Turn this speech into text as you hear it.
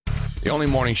The only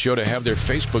morning show to have their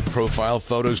Facebook profile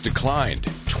photos declined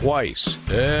twice.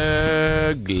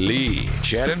 Ugly.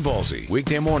 Chad and Ballsy.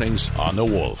 Weekday mornings on The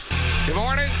Wolf. Good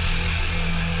morning.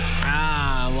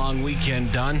 Long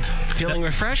weekend done. Feeling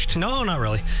refreshed? No, not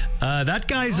really. That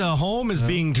guy's home is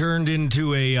being turned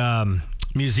into a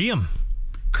museum.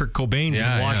 Kurt Cobain's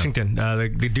in Washington.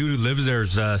 The dude who lives there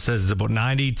says it's about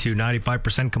 90 to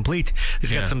 95% complete.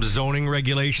 He's got some zoning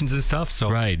regulations and stuff. So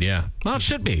right, yeah. Well, it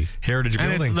should be. Heritage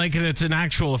building. It's an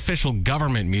actual official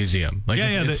government museum.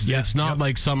 It's not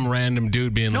like some random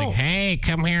dude being like, hey,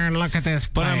 come here and look at this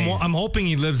place. But I'm hoping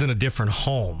he lives in a different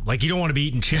home. Like, you don't want to be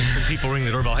eating chips and people ring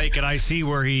the doorbell. Hey, could I see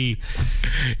where he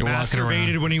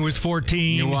masturbated when he was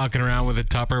 14? You're walking around with a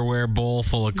Tupperware bowl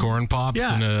full of corn pops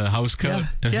and a house coat.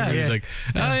 Yeah. He's like,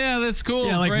 oh, yeah, that's cool.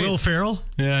 Yeah, like great. Will Ferrell.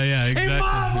 Yeah, exactly. Hey,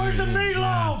 Mom, where's the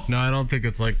meatloaf? No, I don't think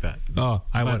it's like that. Oh,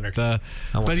 I wondered.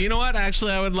 But you know what?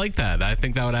 Actually, I would like that. I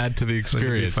think that would add to the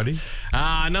experience. Funny.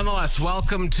 Nonetheless,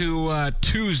 welcome to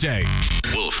Tuesday.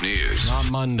 Wolf News. Not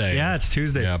Monday. Yeah, it's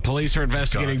Tuesday. Yeah, police are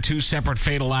investigating two separate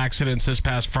fatal accidents this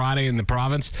past Friday in the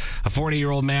province. A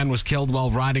 40-year-old man was killed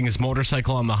while riding his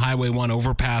motorcycle on the Highway 1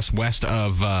 overpass west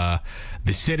of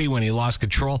the city when he lost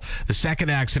control. The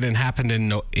second accident happened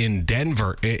in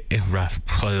Denver.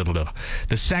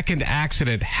 The second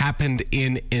accident happened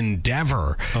in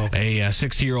Endeavor. A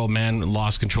 60-year-old man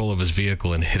lost control of his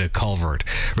vehicle and hit a culvert.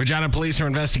 Regina police are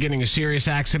investigating a serious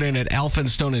accident at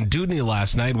Elphinstone and Dewdney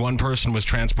last night. One person was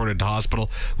transported to hospital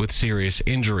with serious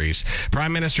injuries.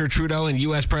 Prime Minister Trudeau and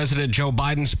U.S. President Joe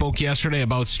Biden spoke yesterday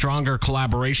about stronger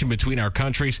collaboration between our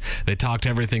countries. They talked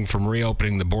everything from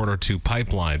reopening the border to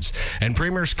pipelines. And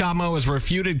Premier Scott Moe has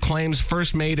refuted claims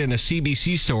first made in a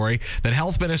CBC story that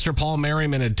Health Minister Paul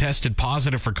Merriman had tested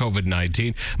positive for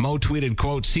COVID-19. Moe tweeted,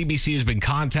 quote, CBC has been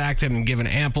contacted and given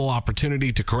ample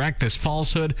opportunity to correct this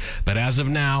falsehood, but as of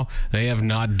now, they have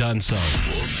not done so.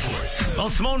 Well,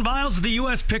 Simone Biles of the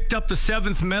U.S. picked up the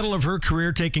 7th medal of her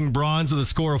career, taking bronze with a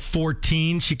score of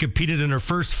 14. She competed in her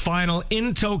first final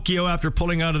in Tokyo after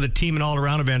pulling out of the team and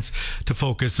all-around events to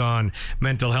focus on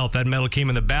mental health. That medal came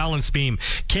in the balance beam.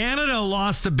 Canada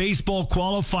lost the baseball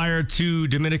qualifier to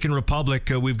Dominican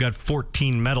Republic. We've got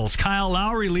 14 medals. Kyle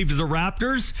Lowry leaves the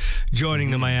Raptors,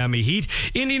 joining the Miami Heat.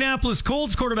 Indianapolis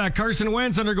Colts quarterback Carson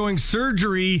Wentz undergoing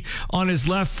surgery on his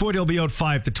left foot. He'll be out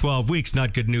 5 to 12 weeks.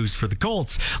 Not good news for the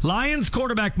Colts. Lions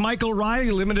quarterback Michael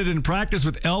Riley limited in practice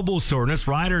with elbow soreness.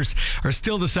 Riders are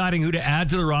still deciding who to add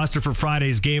to the roster for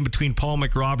Friday's game between Paul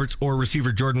McRoberts or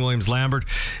receiver Jordan Williams-Lambert.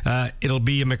 It'll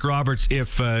be a McRoberts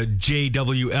if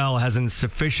JWL hasn't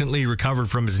sufficiently recovered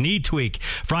from his knee tweak.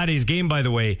 Friday's game, by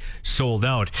the way, sold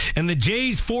out. And the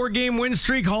Jays' 4-game win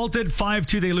streak halted.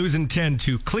 5-2 they lose in 10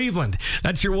 to Cleveland.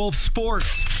 That's your Wolf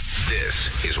Sports.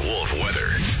 This is Wolf Weather.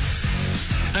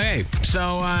 Okay,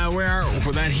 so where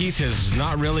that heat is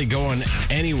not really going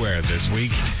anywhere this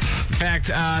week. In fact,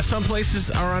 some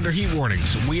places are under heat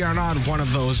warnings. We are not one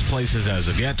of those places as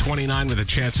of yet. 29 with a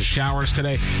chance of showers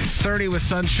today. 30 with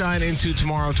sunshine into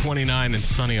tomorrow. 29 and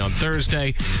sunny on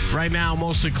Thursday. Right now,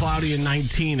 mostly cloudy and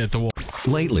 19 at the Wolf.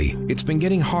 Lately, it's been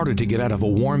getting harder to get out of a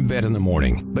warm bed in the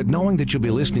morning, but knowing that you'll be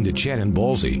listening to Chad and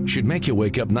Ballsy should make you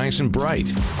wake up nice and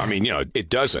bright. I mean, it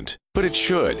doesn't, but it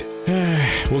should.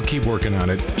 We'll keep working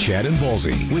on it. Chad and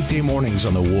Ballsy, weekday mornings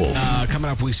on The Wolf. Coming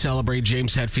up, we celebrate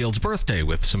James Hetfield's birthday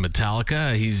with some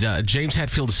Metallica. James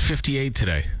Hetfield is 58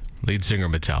 today, lead singer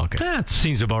of Metallica. That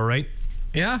seems about right.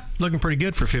 Yeah? Looking pretty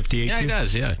good for 58. Yeah, he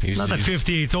does, yeah. He's not that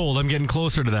 58's old. I'm getting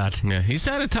closer to that. Yeah, he's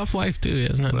had a tough life, too.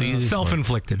 Hasn't it?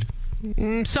 Self-inflicted.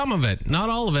 Some of it. Not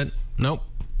all of it. Nope.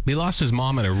 He lost his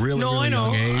mom at a really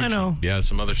young age. I know. Yeah,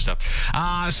 some other stuff.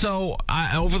 So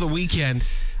over the weekend,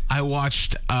 I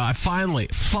watched, I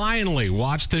finally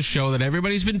watched this show that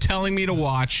everybody's been telling me to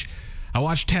watch. I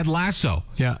watched Ted Lasso.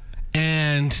 Yeah.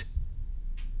 And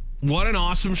what an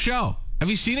awesome show. Have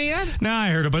you seen it yet? No, I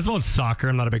heard it, but it's about soccer.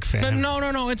 I'm not a big fan.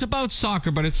 No. It's about soccer,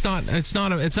 but it's not.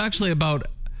 It's actually about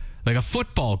like a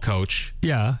football coach.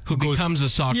 Yeah. Who becomes a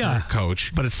soccer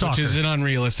coach. But it's soccer. Which is an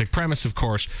unrealistic premise, of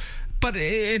course. But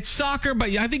it's soccer, but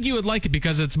I think you would like it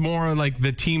because it's more like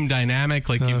the team dynamic.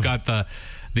 Like you've got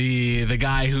the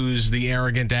guy who's the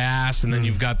arrogant ass, and then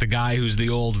you've got the guy who's the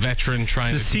old veteran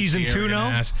trying to season 2 now?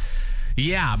 Ass.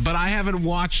 Yeah, but I haven't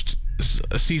watched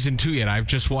season 2 yet. I've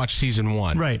just watched season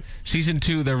 1. Right. Season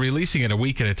 2, they're releasing it a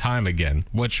week at a time again.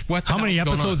 How many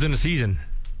episodes in a season?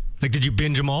 Like, did you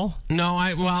binge them all? No,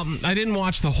 I didn't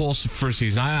watch the whole first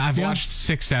season. I've watched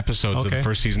 6 episodes of the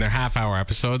first season. They're half-hour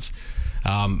episodes.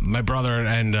 My brother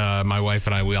and my wife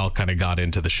and I, we all kind of got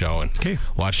into the show and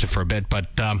watched it for a bit. But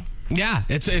yeah,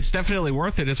 it's definitely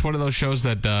worth it. It's one of those shows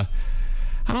that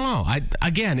I don't know.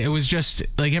 Again, it was just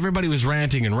like everybody was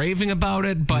ranting and raving about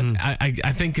it, but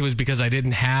I think it was because I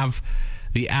didn't have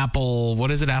the Apple, what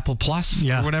is it, Apple Plus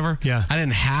or whatever? Yeah. I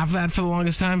didn't have that for the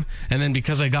longest time. And then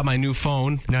because I got my new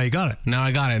phone. Now you got it. Now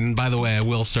I got it. And by the way, I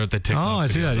will start the TikTok. Oh, I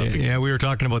see that. Yeah, we were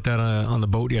talking about that on the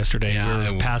boat yesterday. Yeah,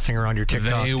 we were passing around your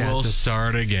TikTok They will dances.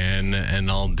 start again, and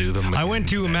I'll do them again. I went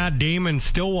to Matt Damon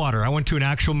Stillwater. I went to an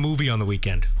actual movie on the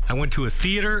weekend. I went to a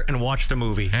theater and watched a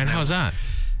movie. And how's that?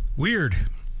 Weird.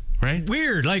 Right?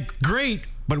 Weird. Like, great,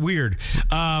 but weird.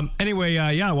 Anyway,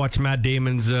 I watched Matt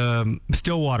Damon's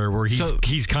Stillwater, where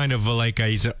he's kind of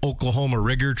he's an Oklahoma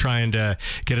rigger trying to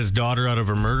get his daughter out of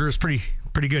a murder. It's pretty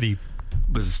good. He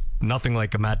was nothing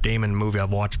like a Matt Damon movie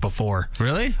I've watched before.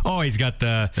 Really? Oh, he's got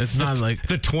the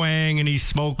twang, and he's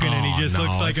smoking, and he just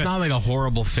looks like it's not like a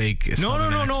horrible fake.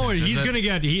 No. He's gonna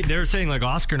get. They're saying like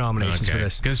Oscar nominations for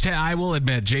this. Because I will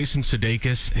admit, Jason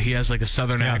Sudeikis, he has like a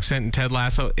southern accent in Ted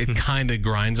Lasso. It kind of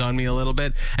grinds on me a little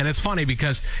bit, and it's funny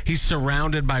because he's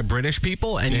surrounded by British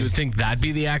people, and you would think that'd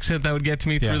be the accent that would get to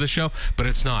me through the show, but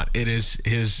it's not. It is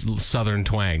his southern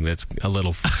twang that's a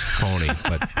little phony,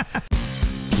 but.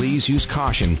 Please use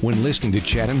caution when listening to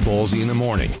Chad and Ballsy in the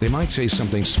morning. They might say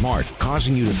something smart,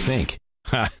 causing you to think.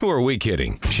 Ha, who are we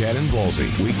kidding? Chad and Ballsy,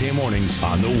 weekday mornings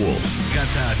on The Wolf. Got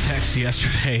text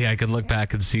yesterday. I can look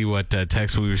back and see what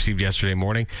text we received yesterday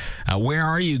morning. Where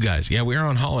are you guys? Yeah, we were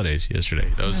on holidays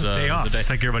yesterday. That was day off, just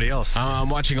like everybody else.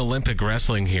 I'm watching Olympic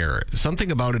wrestling here.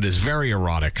 Something about it is very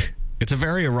erotic. It's a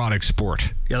very erotic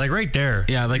sport. Yeah, like right there.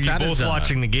 Yeah, like you're that both is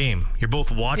watching the game. You're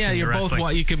both watching. Yeah, you're both.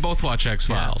 You can both watch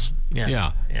X-Files.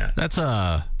 Yeah. That's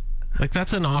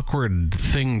an awkward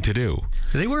thing to do.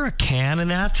 Do they wear a can in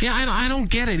that? Yeah, I don't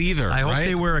get it either. I hope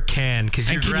they wear a can because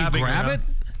you're grabbing. Can you grab it?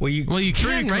 Well, you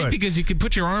can, right? Because you can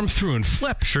put your arm through and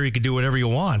flip. Sure, you can do whatever you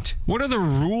want. What are the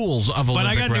rules of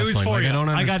Olympic wrestling? But I got news for you. I don't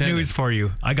understand. I got news for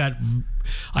you.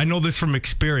 I know this from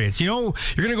experience. You know,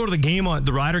 you're going to go to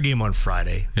the Ryder game on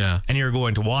Friday. Yeah. And you're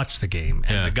going to watch the game.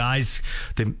 And the guys,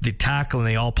 they tackle and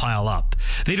they all pile up.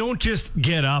 They don't just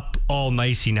get up all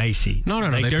nicey. No.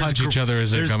 Like, they punch each other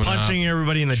as they're coming up. There's punching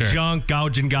everybody in the junk,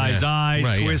 gouging guys'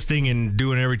 eyes, twisting and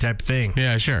doing every type of thing.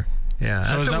 Yeah, sure. Yeah,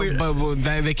 so but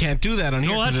they can't do that on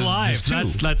here. No, that's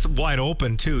live. That's wide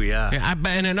open too. Yeah.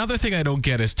 And another thing I don't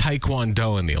get is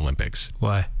Taekwondo in the Olympics.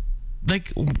 Why?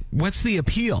 Like, what's the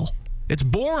appeal? It's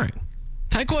boring.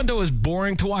 Taekwondo is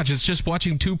boring to watch. It's just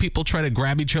watching two people try to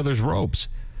grab each other's robes.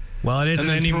 Well, it isn't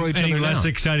any less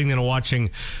exciting than watching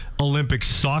Olympic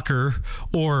soccer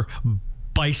or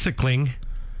bicycling.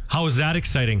 How is that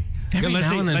exciting? Every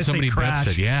now and then somebody bets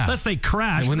it, Unless they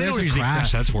crash. And when there's a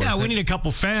crash, that's worth it. Yeah, we need a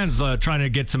couple fans trying to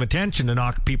get some attention to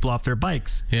knock people off their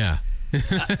bikes. Yeah.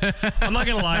 I'm not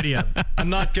going to lie to you.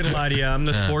 I'm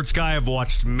the sports guy. I've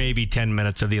watched maybe 10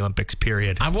 minutes of the Olympics,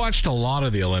 period. I've watched a lot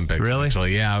of the Olympics. Really?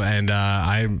 Actually, yeah. And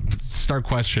I start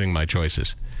questioning my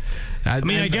choices. I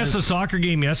guess the soccer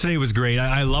game yesterday was great.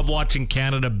 I love watching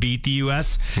Canada beat the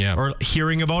U.S. Or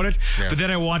hearing about it. Yeah. But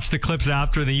then I watched the clips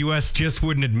after, and the U.S. just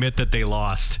wouldn't admit that they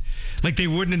lost. Like, they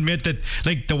wouldn't admit that,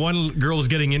 like, the one girl was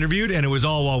getting interviewed, and it was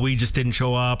all, well, we just didn't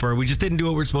show up, or we just didn't do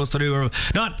what we're supposed to do, or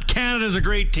not, Canada's a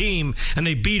great team, and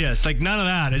they beat us. Like, none of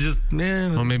that. It's just,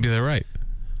 Well, maybe they're right.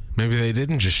 Maybe they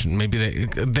didn't just, maybe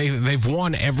they've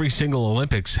won every single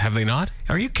Olympics, have they not?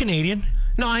 Are you Canadian?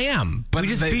 No, I am. But we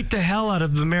just beat the hell out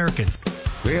of the Americans.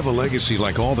 They have a legacy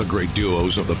like all the great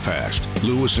duos of the past.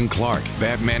 Lewis and Clark,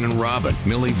 Batman and Robin,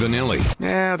 Milli Vanilli.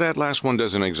 Yeah, that last one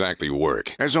doesn't exactly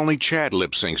work, as only Chad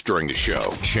lip syncs during the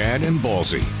show. Chad and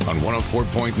Ballsy on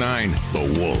 104.9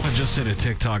 The Wolf. I just did a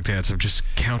TikTok dance. I'm just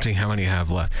counting how many I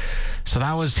have left. So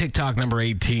that was TikTok number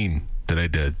 18 that I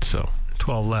did. So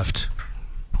 12 left.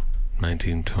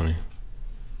 19, 20.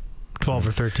 12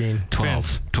 or 13.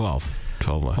 12 left.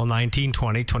 Well, 19,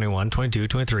 20, 21, 22,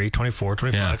 23, 24,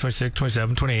 25, 26,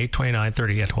 27, 28, 29,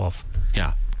 30. Yeah, 12.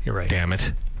 Yeah. You're right. Damn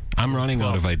it. I'm running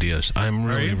out of ideas. I'm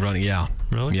really running. Yeah.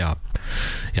 Really? Yeah.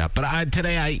 Yeah. But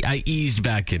today I eased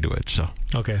back into it. So.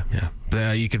 Okay.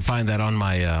 Yeah. You can find that on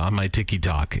my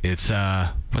TikTok. It's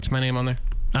what's my name on there?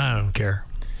 I don't care.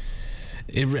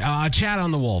 Chat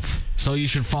on the Wolf. So you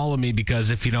should follow me,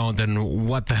 because if you don't, then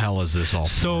what the hell is this all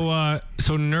for?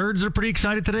 So nerds are pretty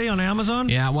excited today on Amazon?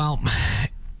 Yeah, well,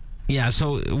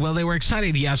 they were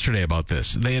excited yesterday about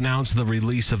this. They announced the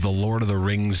release of the Lord of the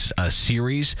Rings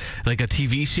series, like a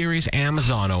TV series.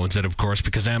 Amazon owns it, of course,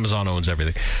 because Amazon owns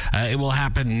everything. It will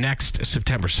happen next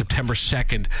September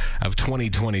 2nd of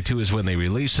 2022 is when they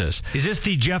release this. Is this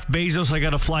the Jeff Bezos I got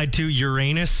to fly to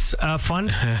Uranus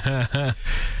fund?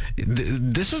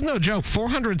 This is no joke.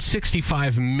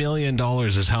 $465 million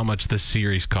is how much this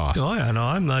series cost. Oh, yeah, no,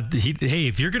 I'm not. Hey,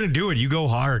 if you're going to do it, you go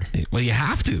hard. Well, you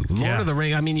have to. Lord of the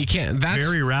Rings, I mean, you can't. That's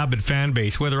very rabid fan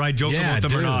base, whether I joke about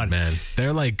them or not. Man.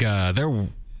 They're like,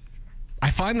 I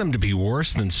find them to be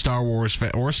worse than Star Wars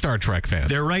or Star Trek fans.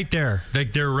 They're right there.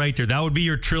 They're right there. That would be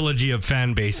your trilogy of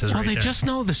fan bases. Well, they just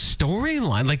know the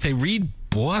storyline. Like, they read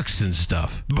books and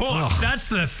stuff. Books. That's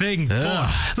the thing.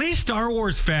 Books. At least Star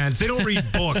Wars fans, they don't read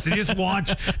books. They just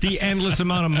watch the endless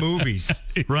amount of movies,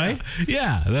 right?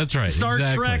 Yeah, that's right. Star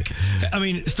Trek. I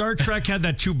mean, Star Trek had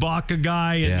that Chewbacca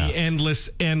guy and the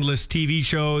endless TV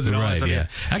shows and all that stuff. Yeah.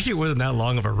 Actually, it wasn't that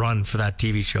long of a run for that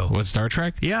TV show. What, Star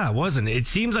Trek? Yeah, it wasn't. It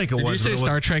seems like it was. Did you say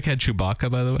Star Trek had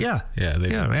Chewbacca, by the way? Yeah.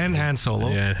 Yeah, and Han Solo.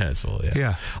 Yeah, and Han Solo,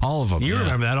 yeah. All of them. You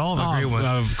remember that? All the great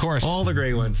ones. Of course. All the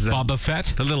great ones. Boba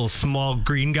Fett. The little small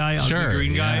green guy. Sure.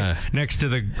 Green guy next to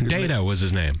the Data was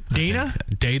his name. Dana?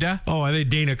 Data? Oh, I think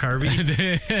Dana Carvey.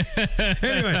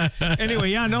 anyway,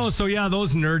 yeah, no. So yeah,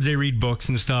 those nerds, they read books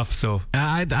and stuff. So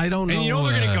I don't know. And you know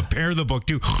they're gonna compare the book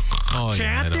too.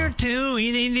 Chapter 2,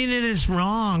 they did this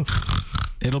wrong.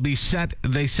 It'll be set.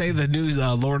 They say the new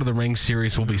Lord of the Rings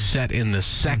series will be set in the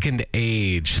Second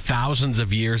Age, thousands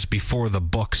of years before the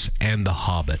books and The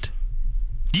Hobbit.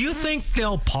 Do you think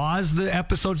they'll pause the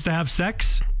episodes to have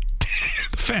sex?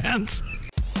 Fans.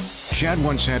 Chad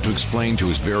once had to explain to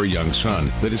his very young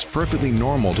son that it's perfectly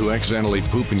normal to accidentally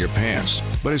poop in your pants,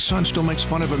 but his son still makes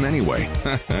fun of him anyway.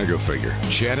 Go figure.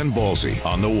 Chad and Ballsy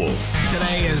on The Wolf.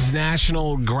 Today is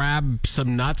National Grab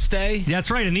Some Nuts Day. That's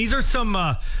right, and these are some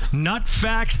nut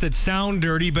facts that sound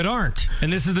dirty but aren't,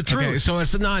 and this is the truth. Okay, so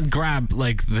it's not grab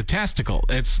like the testicle.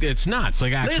 It's nuts,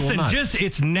 like actual nuts.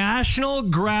 It's National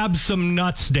Grab Some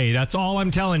Nuts Day. That's all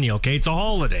I'm telling you, okay? It's a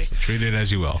holiday. So treat it as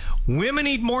you will. Women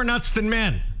eat more nuts than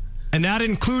men. And that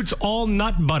includes all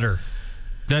nut butter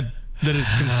that is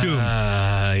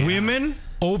consumed. Women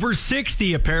over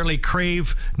 60 apparently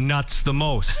crave nuts the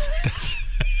most. It's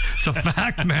a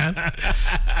fact, man.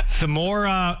 Some more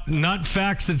nut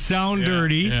facts that sound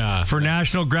dirty for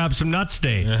National Grab Some Nuts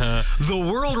Day. The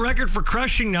world record for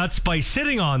crushing nuts by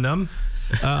sitting on them.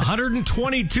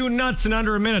 122 nuts in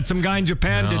under a minute. Some guy in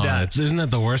Japan did that. Isn't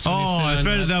that the worst? It's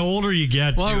better the older you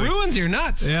get. Well, it ruins your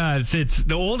nuts. Yeah, it's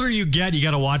the older you get, you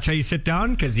got to watch how you sit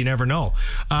down because you never know.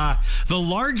 The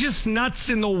largest nuts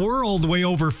in the world weigh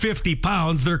over 50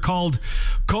 pounds. They're called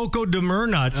Coco de Mer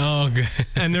nuts. Oh, good.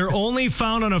 And they're only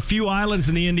found on a few islands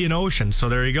in the Indian Ocean. So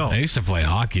there you go. I used to play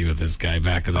hockey with this guy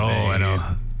back in the day. Oh, I know.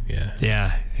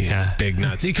 Yeah. Big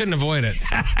nuts. He couldn't avoid it.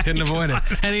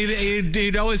 And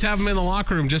he'd always have them in the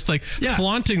locker room, just like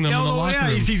flaunting them in the locker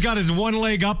room. He's got his one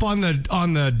leg up on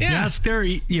the desk there,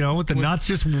 with the nuts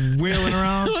just wailing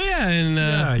around. Oh, yeah.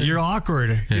 And you're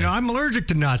awkward. I'm allergic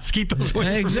to nuts. Keep those away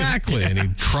from me. Exactly. And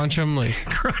he'd crunch them like...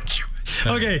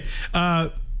 Okay.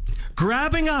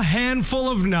 Grabbing a handful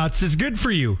of nuts is good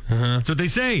for you. That's what they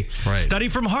say. Right. Study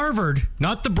from Harvard,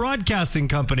 not the broadcasting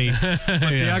company, but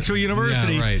the actual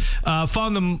university,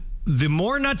 found the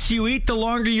more nuts you eat, the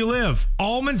longer you live.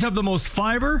 Almonds have the most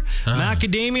fiber.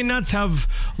 Macadamia nuts have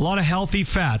a lot of healthy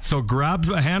fat. So grab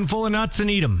a handful of nuts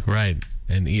and eat them. Right.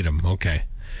 And eat them. Okay.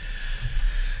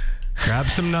 Grab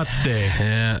some nuts day.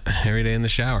 Yeah. Every day in the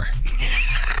shower.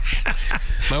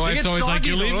 My wife's always like,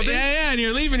 you're leaving. And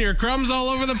you're leaving your crumbs all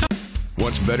over the place.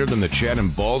 What's better than the Chad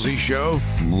and Ballsy show?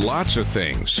 Lots of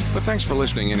things. But thanks for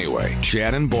listening anyway.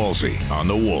 Chad and Ballsy on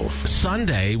The Wolf.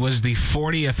 Sunday was the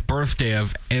 40th birthday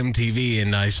of MTV,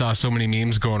 and I saw so many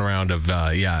memes going around of,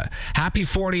 happy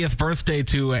 40th birthday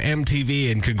to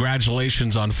MTV, and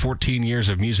congratulations on 14 years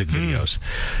of music videos.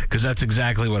 Because that's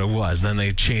exactly what it was. Then they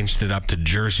changed it up to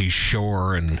Jersey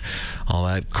Shore and all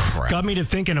that crap. Got me to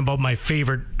thinking about my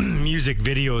favorite music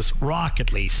videos, rock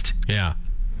at least. Yeah.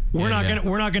 We're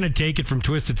not gonna take it from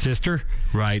Twisted Sister.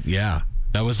 Right, yeah.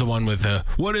 That was the one with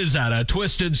what is that? A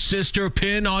Twisted Sister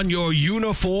pin on your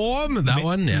uniform? That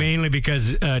one? Yeah. Mainly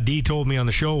because Dee told me on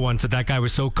the show once that guy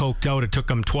was so coked out it took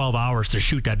him 12 hours to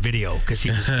shoot that video because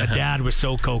the dad was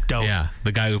so coked out. Yeah,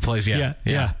 the guy who plays yeah.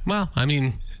 Well, I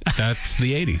mean, that's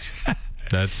the 80s.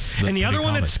 And the other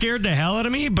one that scared the hell out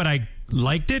of me, but I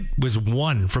liked it, was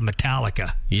One from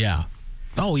Metallica. Yeah.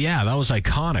 Oh, yeah, that was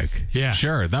iconic. Yeah.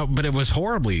 Sure. But it was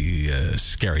horribly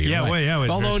scary. Yeah, right. It was.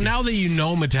 Although now that you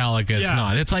know Metallica, it's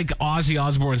not. It's like Ozzy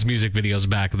Osbourne's music videos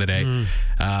back in the day.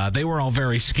 They were all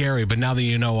very scary, but now that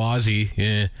you know Ozzy,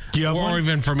 Do you have or one?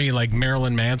 even for me, like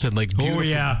Marilyn Manson, like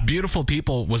Beautiful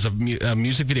People was a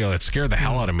music video that scared the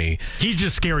hell out of me. He's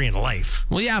just scary in life.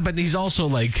 Well, yeah, but he's also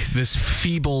like this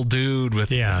feeble dude with,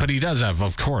 but he does have,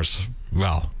 of course,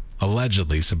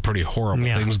 allegedly some pretty horrible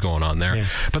things going on there. Yeah.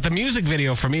 But the music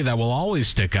video for me that will always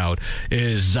stick out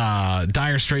is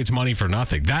Dire Straits' Money for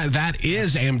Nothing. That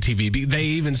is MTV. They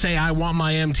even say, I want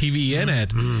my MTV in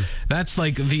it. That's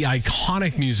like the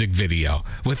iconic music video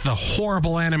with the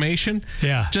horrible animation.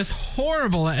 Yeah. Just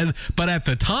horrible. But at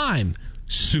the time,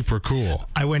 super cool.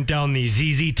 I went down the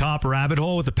ZZ Top rabbit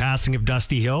hole with the passing of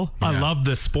Dusty Hill. I love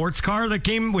the sports car that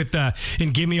came with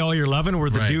in Gimme All Your Lovin', where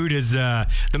the dude is the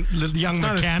young it's mechanic.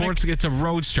 Not a sports, it's a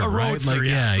roadster, right? Roadster, like,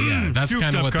 yeah. That's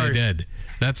kind of what car. they did.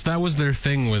 That was their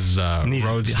thing, was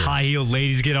roadster. High-heeled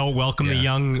ladies get out, welcome the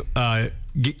young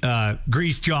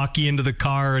grease jockey into the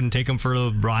car and take him for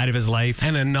the ride of his life.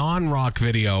 And a non-rock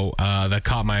video that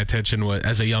caught my attention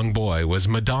as a young boy was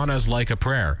Madonna's Like a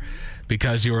Prayer.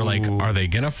 Because you were like, are they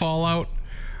going to fall out?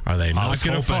 Are they not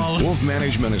going to fall out? Wolf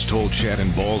Management has told Chad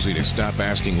and Ballsy to stop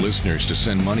asking listeners to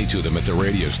send money to them at the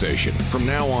radio station. From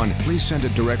now on, please send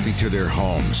it directly to their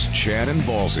homes. Chad and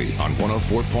Ballsy on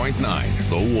 104.9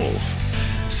 The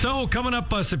Wolf. So, coming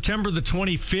up September the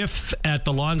 25th at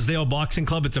the Lonsdale Boxing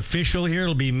Club. It's official here.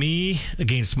 It'll be me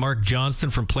against Mark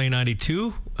Johnston from Play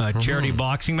 92. Charity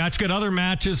boxing match. Got other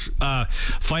matches,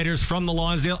 fighters from the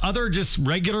Lonsdale. Other just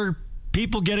regular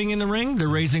people getting in the ring. They're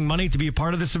raising money to be a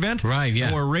part of this event. Right, yeah.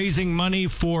 And we're raising money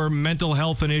for mental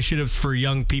health initiatives for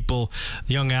young people,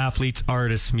 young athletes,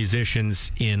 artists,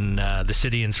 musicians in the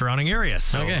city and surrounding areas.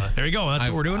 So there you go. That's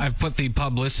what we're doing. I've put the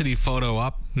publicity photo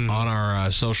up on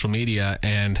our social media,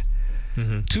 and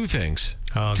two things.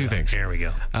 Two things. Here we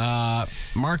go.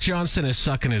 Mark Johnston is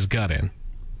sucking his gut in.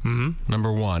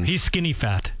 Number one. He's skinny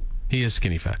fat. He is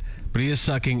skinny fat. But he is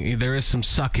sucking. There is some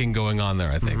sucking going on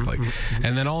there, I think.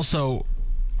 And then also,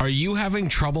 are you having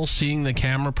trouble seeing the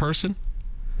camera person?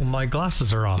 Well, my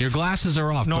glasses are off. Your glasses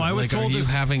are off. No, I was told are you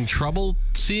having trouble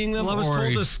seeing them? Well, I was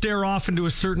told to stare off into a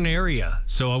certain area,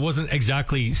 so I wasn't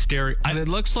exactly staring. But it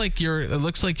looks like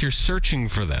you're searching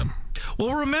for them.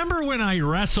 Well, remember when I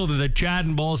wrestled at the Chad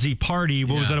and Ballsy party,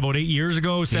 what was that, about 8 years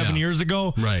ago, 7 years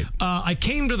ago? Right. I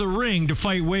came to the ring to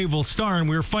fight Wavell Star, and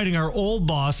we were fighting our old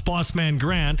boss, Bossman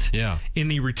Grant, in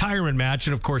the retirement match,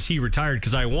 and of course he retired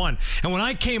because I won. And when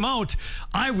I came out,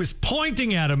 I was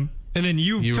pointing at him, and then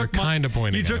you took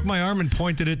my arm and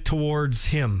pointed it towards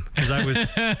him because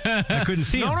I couldn't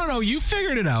see him. No, you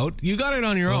figured it out. You got it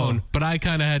on your own, but I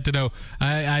kind of had to know.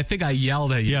 I think I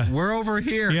yelled at you. Yeah. We're over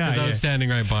here because I was standing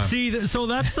right by him. See, so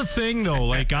that's the thing though.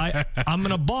 Like I'm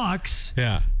gonna box.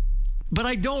 Yeah. But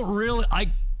I don't really.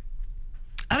 I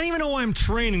don't even know why I'm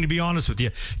training, to be honest with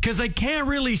you, because I can't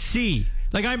really see.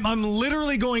 Like I'm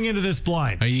literally going into this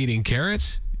blind. Are you eating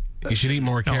carrots? You should eat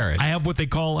more carrots. I have what they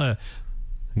call a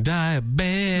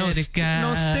diabetic guy.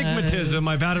 No stigmatism.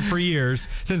 I've had it for years.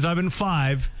 Since I've been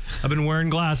 5, I've been wearing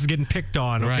glasses, getting picked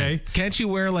on, okay? Right. Can't you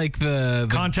wear like the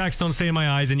contacts don't stay in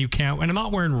my eyes, and you can't. And I'm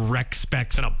not wearing rec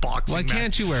specs in a boxing match. Why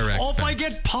can't you wear rec specs? If I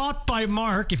get popped by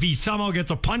Mark, if he somehow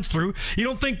gets a punch through, you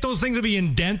don't think those things will be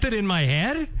indented in my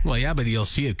head? Well, yeah, but you'll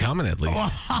see it coming at least.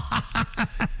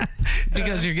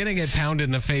 Because you're going to get pounded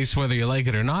in the face whether you like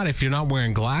it or not if you're not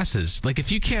wearing glasses. Like,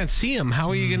 if you can't see him, how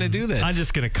are you going to do this? I'm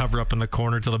just going to cover up in the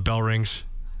corner till the bell rings.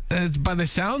 By the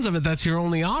sounds of it, that's your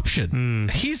only option.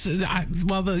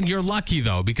 You're lucky,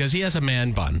 though, because he has a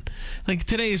man bun. Like,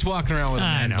 today he's walking around with a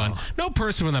man bun. No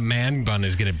person with a man bun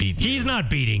is going to beat you. He's not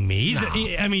beating me.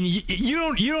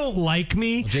 You don't like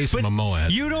me. Well, Jason Momoa.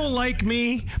 You don't like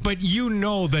me, but you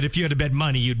know that if you had to bet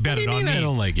money, you'd bet it on me. I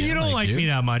don't like you. You don't like me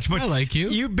that much, but I like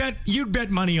you. You'd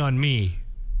bet money on me.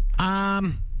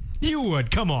 You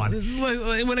would. Come on.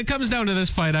 When it comes down to this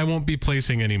fight, I won't be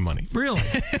placing any money. Really?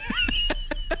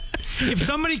 If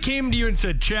somebody came to you and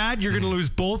said, Chad, you're going to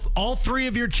lose all 3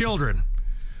 of your children.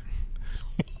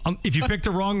 If you pick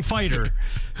the wrong fighter,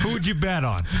 who would you bet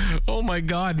on? Oh my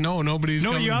God, nobody's.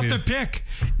 No, you have to pick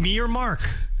me or Mark.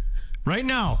 Right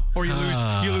now. Or you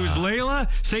lose Layla,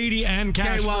 Sadie, and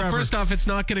Cash. Okay, well, forever. First off, it's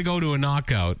not going to go to a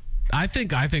knockout. I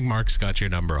think Mark's got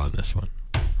your number on this one.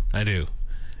 I do.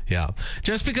 Yeah.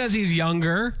 Just because he's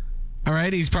younger, all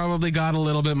right, he's probably got a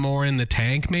little bit more in the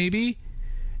tank, maybe.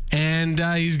 And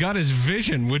he's got his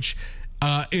vision, which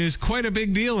is quite a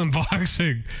big deal in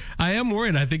boxing. I am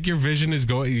worried. I think your vision is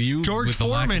going. George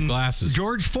Foreman, glasses.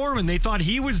 George Foreman. They thought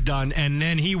he was done, and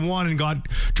then he won and got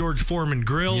George Foreman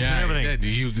grills and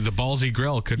everything. The Ballsy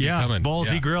grill could be coming.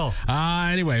 Ballsy grill.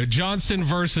 Anyway, Johnston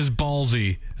versus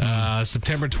Ballsy,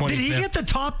 September 25th. Did he get the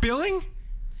top billing?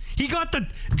 He got the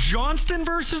Johnston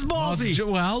versus Ballsy.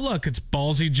 Well, look, it's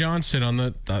Ballsy Johnston on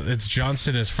the. It's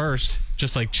Johnston is first.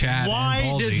 just like Chad. Why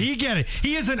and Ballsy. does he get it?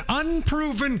 He is an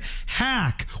unproven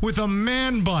hack with a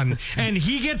man bun, and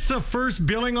he gets the first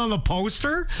billing on the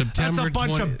poster? That's a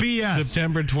bunch of BS.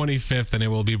 September 25th, and it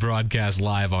will be broadcast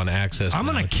live on Access. I'm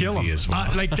going to kill him. As well.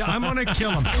 I'm going to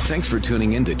kill him. Thanks for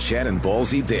tuning in to Chad and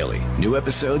Ballsy Daily. New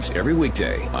episodes every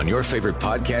weekday on your favorite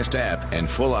podcast app and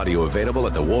full audio available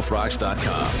at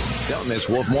thewolfrocks.com. Don't miss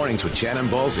Wolf Mornings with Chad and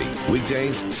Ballsy.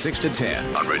 Weekdays 6 to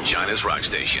 10 on Regina's Rock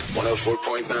Station.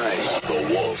 104.9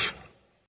 The Wolf.